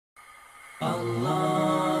Okay.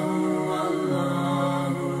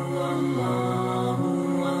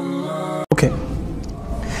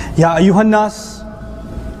 Ya ayyuhan nas,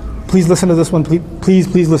 please listen to this one, please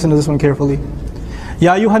listen to this one carefully.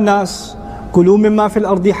 Ya ayyuhan nas, kulu mimma fil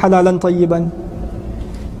ardi halalan tayyiban.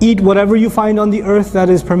 Eat whatever you find on the earth that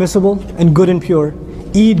is permissible and good and pure.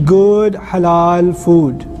 Eat good halal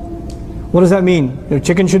food. What does that mean? Your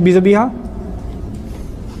chicken should be zabiha?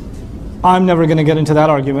 I'm never going to get into that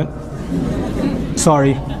argument.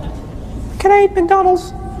 Sorry. Can I eat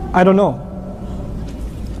McDonald's? I don't know.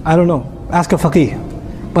 Ask a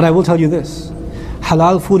faqih. But I will tell you this.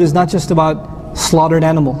 Halal food is not just about slaughtered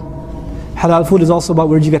animal. Halal food is also about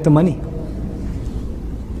where'd you get the money.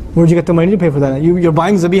 Where'd you get the money to pay for that? You're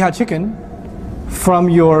buying zabiha chicken from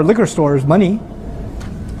your liquor store's money.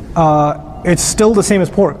 It's still the same as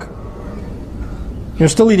pork. You're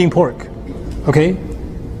still eating pork. Okay?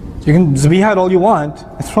 You can zabiha it all you want.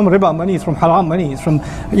 It's from riba money, it's from haram money, it's from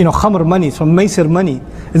khamr money, it's from maisir money,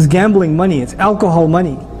 it's gambling money, it's alcohol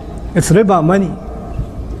money, it's riba money.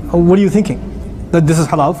 What are you thinking? That this is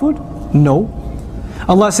halal food? No.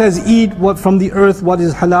 Allah says, eat what from the earth what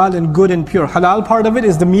is halal and good and pure. Halal part of it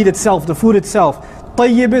is the meat itself, the food itself.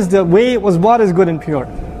 Tayyib is the way it was bought is good and pure.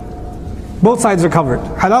 Both sides are covered.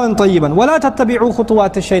 Halal and tayyiban. وَلَا تَتَّبِعُوا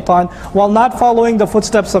خُطُوَاتِ الشَّيْطَانِ, while not following the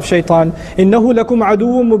footsteps of shaitan. إِنَّهُ لَكُمْ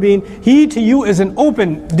عَدُوٌ مُبِينٌ. He to you is an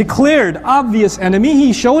open, declared, obvious enemy.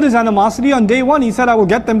 He showed his animosity on day one. He said, I will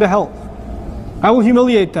get them to hell. I will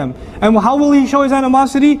humiliate them. And how will he show his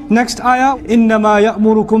animosity? Next ayah. إِنَّمَا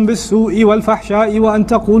يَأْمُرُكُمْ بِالسُّوءِ وَالْفَحْشَاءِ وَأَن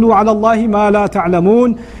تَقُولُوا عَلَى اللَّهِ مَا لَا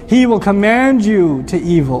تَعْلَمُونَ. He will command you to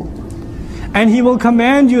evil. And He will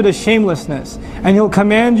command you to shamelessness. And He'll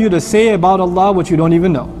command you to say about Allah what you don't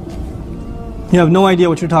even know. You have no idea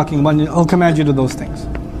what you're talking about, and He'll command you to those things.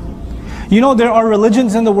 You know, there are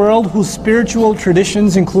religions in the world whose spiritual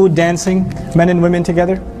traditions include dancing, men and women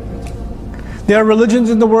together. There are religions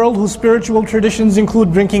in the world whose spiritual traditions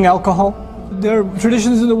include drinking alcohol. There are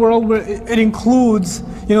traditions in the world where it includes,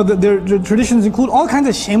 their traditions include all kinds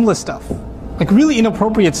of shameless stuff. Like really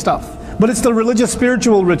inappropriate stuff. But it's the religious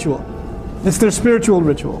spiritual ritual. It's their spiritual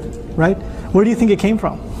ritual, right? Where do you think it came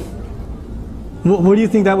from? Where do you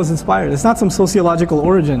think that was inspired? It's not some sociological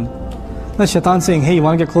origin. That's shaitan saying, hey, you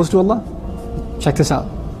want to get close to Allah? Check this out.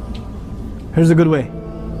 Here's a good way.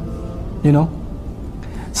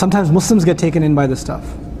 Sometimes Muslims get taken in by this stuff.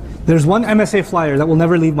 There's one MSA flyer that will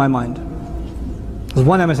never leave my mind. There's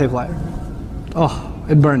one MSA flyer. Oh,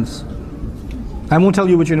 it burns. I won't tell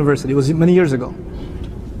you which university. It was many years ago.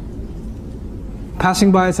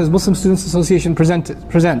 Passing by, it says Muslim Students Association presents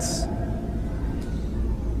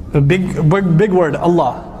a big word,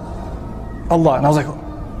 Allah. Allah. And I was like,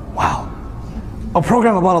 wow, a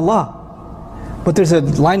program about Allah. But there's a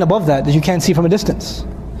line above that you can't see from a distance.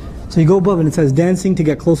 So you go above and it says dancing to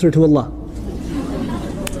get closer to Allah.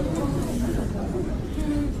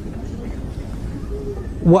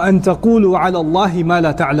 وَأَن تَقُولُوا عَلَى اللَّهِ مَا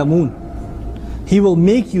لَا تَعْلَمُونَ. He will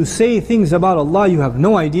make you say things about Allah you have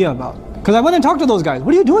no idea about. Because I went and talked to those guys.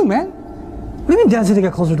 What are you doing, man? What do you mean dancing to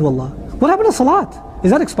get closer to Allah? What happened to Salat?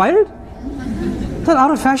 Is that expired? Is that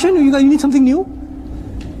out of fashion? You need something new?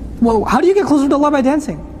 Well, how do you get closer to Allah by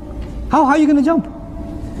dancing? How are you going to jump?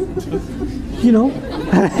 He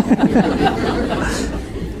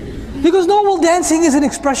goes, no, well, dancing is an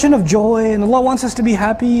expression of joy and Allah wants us to be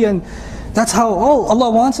happy and that's how,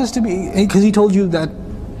 Allah wants us to be. Because He told you that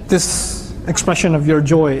this expression of your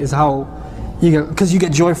joy is how because you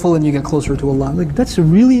get joyful and you get closer to Allah. Like, that's a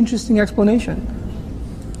really interesting explanation.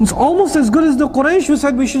 It's almost as good as the Quraysh who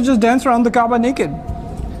said we should just dance around the Kaaba naked.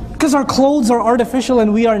 Because our clothes are artificial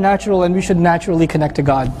and we are natural and we should naturally connect to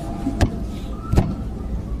God.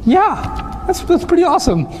 Yeah, that's pretty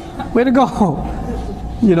awesome. Way to go.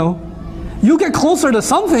 You get closer to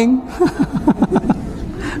something.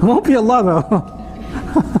 It won't be Allah though.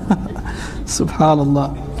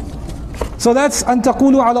 Subhanallah. So that's أَن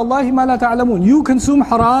تَقُولُوا عَلَى اللَّهِ مَا لَا تَعْلَمُونَ. You consume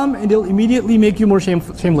haram and it'll immediately make you more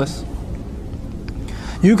shameless.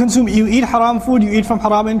 You eat haram food, you eat from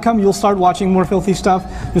haram income, you'll start watching more filthy stuff,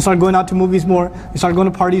 you'll start going out to movies more, you start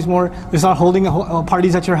going to parties more, you start holding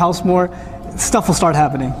parties at your house more, stuff will start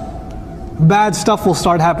happening. Bad stuff will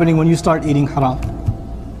start happening when you start eating haram.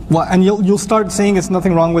 And you'll start saying it's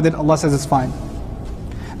nothing wrong with it, Allah says it's fine.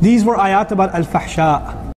 These were ayat about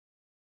al-fahsha.